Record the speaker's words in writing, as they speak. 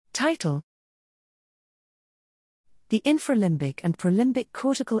Title: The infralimbic and prelimbic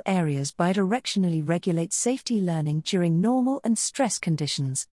cortical areas bidirectionally regulate safety learning during normal and stress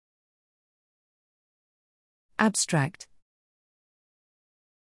conditions. Abstract: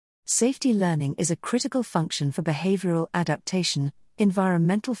 Safety learning is a critical function for behavioral adaptation,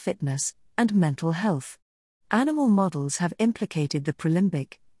 environmental fitness, and mental health. Animal models have implicated the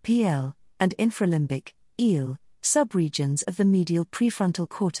prelimbic, PL, and infralimbic, EL, subregions of the medial prefrontal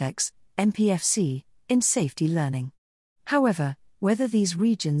cortex, MPFC, in safety learning. However, whether these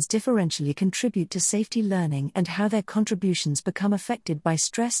regions differentially contribute to safety learning and how their contributions become affected by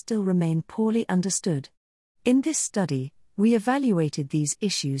stress still remain poorly understood. In this study, we evaluated these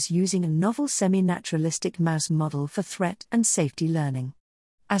issues using a novel semi-naturalistic mouse model for threat and safety learning.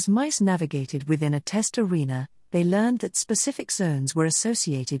 As mice navigated within a test arena, they learned that specific zones were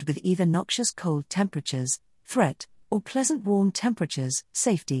associated with either noxious cold temperatures, threat, or pleasant warm temperatures,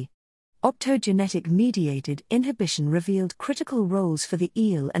 safety. Optogenetic-mediated inhibition revealed critical roles for the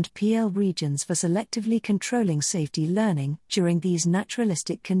EL and PL regions for selectively controlling safety learning during these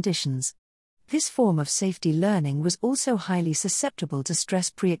naturalistic conditions. This form of safety learning was also highly susceptible to stress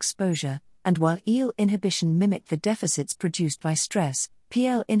pre-exposure, and while EL inhibition mimicked the deficits produced by stress,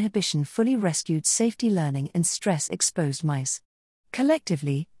 PL inhibition fully rescued safety learning in stress-exposed mice.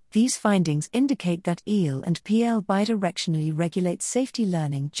 Collectively, these findings indicate that EL and PL bidirectionally regulate safety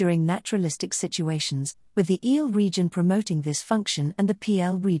learning during naturalistic situations, with the EL region promoting this function and the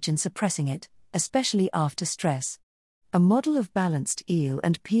PL region suppressing it, especially after stress. A model of balanced EL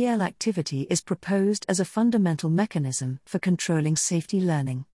and PL activity is proposed as a fundamental mechanism for controlling safety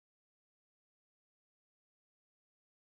learning.